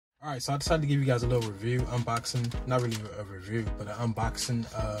All right, so I decided to give you guys a little review, unboxing, not really a review, but an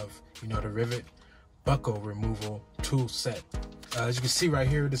unboxing of, the rivet buckle removal tool set. As you can see right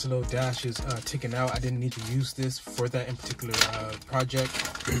here, this little dash is ticking out. I didn't need to use this for that in particular project.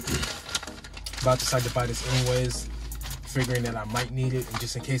 But I decided to buy this anyways, figuring that I might need it, and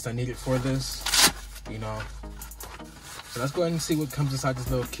just in case I need it for this, So let's go ahead and see what comes inside this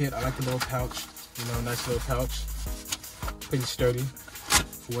little kit. I like the little pouch, nice little pouch, pretty sturdy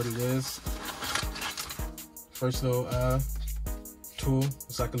for what it is. First little tool,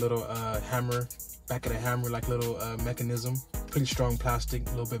 it's like a little hammer, back of the hammer, like little mechanism. Pretty strong plastic,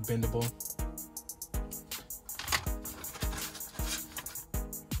 a little bit bendable.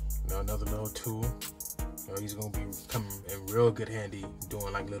 Another little tool. He's gonna be coming in real good handy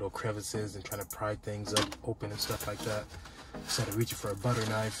doing like little crevices and trying to pry things up open and stuff like that. Instead of reaching for a butter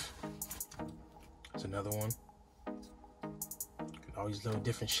knife. There's another one. All these little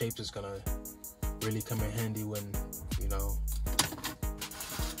different shapes is gonna really come in handy when,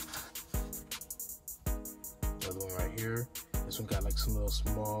 Another one right here. This one got like some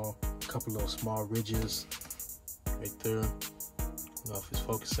little couple little small ridges right there. I don't know if it's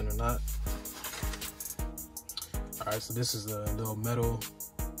focusing or not. Alright, so this is a little metal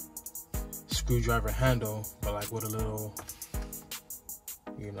screwdriver handle, but like with a little,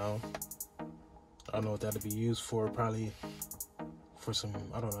 I don't know what that'd be used for, probably for some,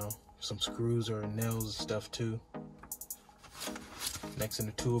 some screws or nails and stuff too. Next in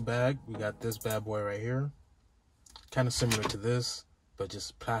the tool bag, we got this bad boy right here. Kind of similar to this, but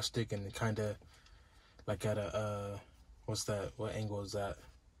just plastic and kind of like at a, what angle is that?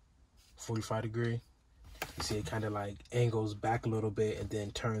 45 degree. You see it kind of like angles back a little bit and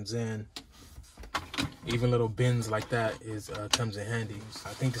then turns in. Even little bends like that comes in handy. I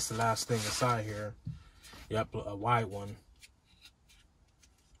think this is the last thing inside here. Yep, a wide one.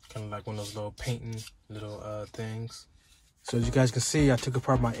 Kind of like one of those little painting little things. So as you guys can see, I took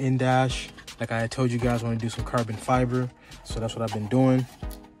apart my end dash. Like I had told you guys, I want to do some carbon fiber. So that's what I've been doing.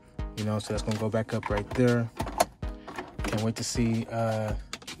 So that's gonna go back up right there. Can't wait to see how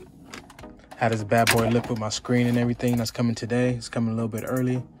this bad boy look with my screen and everything that's coming today. It's coming a little bit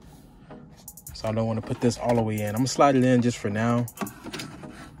early. So I don't want to put this all the way in. I'm gonna slide it in just for now.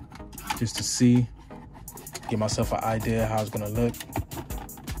 Just to see, give myself an idea how it's gonna look.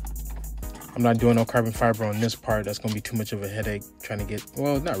 I'm not doing no carbon fiber on this part. That's gonna be too much of a headache trying to get,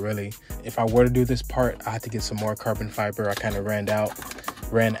 well, not really. If I were to do this part, I have to get some more carbon fiber. I kind of ran out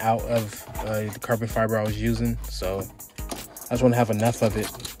of the carbon fiber I was using. So I just want to have enough of it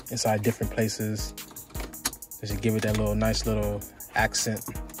inside different places just to give it that nice little accent.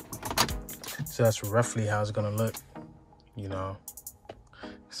 So that's roughly how it's gonna look.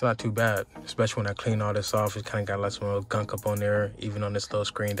 It's not too bad, especially when I clean all this off. It kind of got like some little gunk up on there, even on this little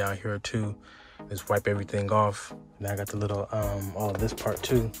screen down here too. Just wipe everything off. Now I got the little all of this part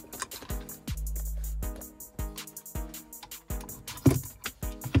too.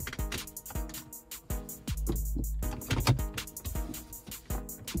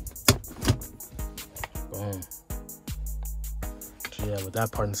 Boom. So yeah, with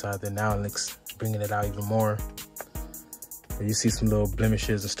that part inside there, now it looks, bringing it out even more. You see some little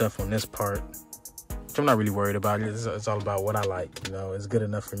blemishes and stuff on this part, which I'm not really worried about. It's all about what I like, it's good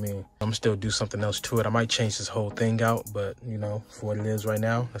enough for me. I'm gonna still do something else to it. I might change this whole thing out, but for what it is right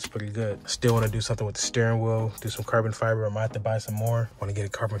now, that's pretty good. I still want to do something with the steering wheel, do some carbon fiber. I might have to buy some more. I want to get a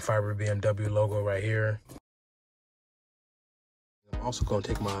carbon fiber BMW logo right here. I'm also gonna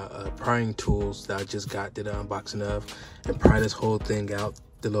take my prying tools that I just did an unboxing of, and pry this whole thing out,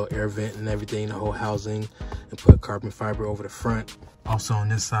 the little air vent and everything, the whole housing, and put carbon fiber over the front. Also on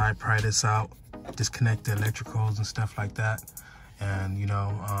this side, pry this out, disconnect the electricals and stuff like that, and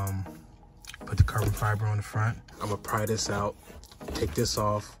put the carbon fiber on the front. I'm gonna pry this out, take this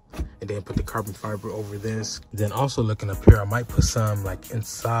off, and then put the carbon fiber over this. Then also looking up here, I might put some like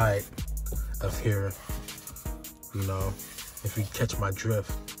inside of here, if you catch my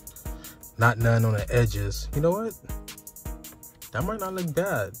drift. Not none on the edges. You know what? That might not look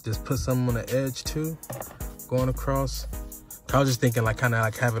bad. Just put some on the edge too, going across. I was just thinking like kind of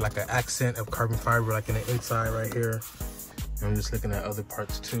like having like an accent of carbon fiber like in the inside right here. And I'm just looking at other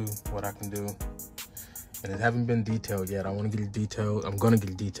parts too, what I can do. And it haven't been detailed yet. I want to get it detailed. I'm gonna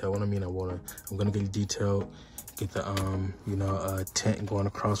get it detailed. What I mean, I'm gonna get it detailed. Get the tent going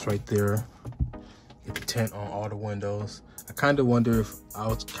across right there. Get the tent on all the windows. I kind of wonder if, I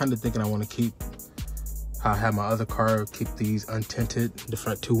was kind of thinking I want to keep how I have my other car, keep these untinted, the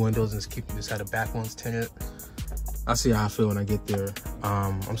front two windows, and just have the back ones tinted. I'll see how I feel when I get there.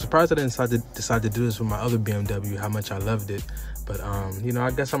 I'm surprised I didn't decide to do this with my other BMW, how much I loved it. But, you know,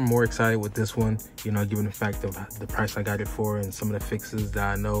 I guess I'm more excited with this one, you know, given the fact of the price I got it for and some of the fixes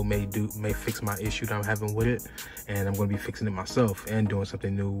that I know may fix my issue that I'm having with it. And I'm going to be fixing it myself and doing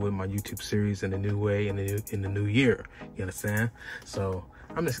something new with my YouTube series in a new way in the new year. You understand? So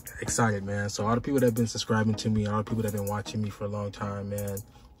I'm just excited, man. So all the people that have been subscribing to me, all the people that have been watching me for a long time, man,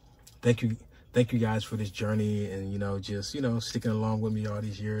 thank you guys for this journey, and, you know, just, you know, sticking along with me all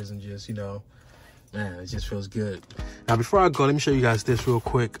these years, and just, you know, man, it just feels good. Now, before I go, let me show you guys this real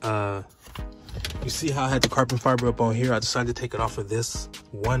quick. You see how I had the carbon fiber up on here? I decided to take it off of this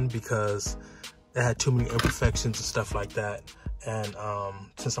one because it had too many imperfections and stuff like that. And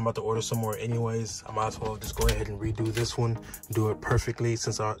since I'm about to order some more anyways, I might as well just go ahead and redo this one, do it perfectly,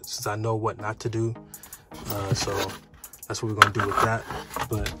 since I know what not to do. So that's what we're gonna do with that.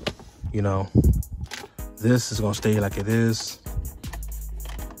 But, you know, this is gonna stay like it is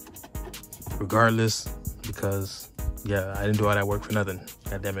regardless, because yeah, I didn't do all that work for nothing.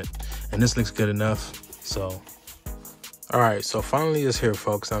 God damn it. And this looks good enough. So all right, so finally it's here,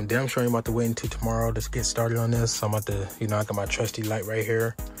 folks. I'm damn sure I'm about to wait until tomorrow to get started on this. So I'm about to, you know, I got my trusty light right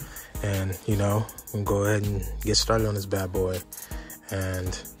here, and, you know, I'm gonna go ahead and get started on this bad boy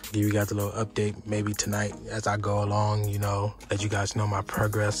and give you guys a little update maybe tonight as I go along, you know, let you guys know my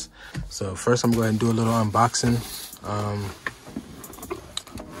progress. So first I'm going to go ahead and do a little unboxing.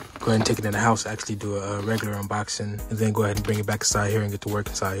 Go ahead and take it in the house, actually do a regular unboxing, and then go ahead and bring it back inside here and get to work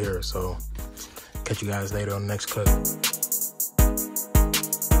inside here. So catch you guys later on the next clip.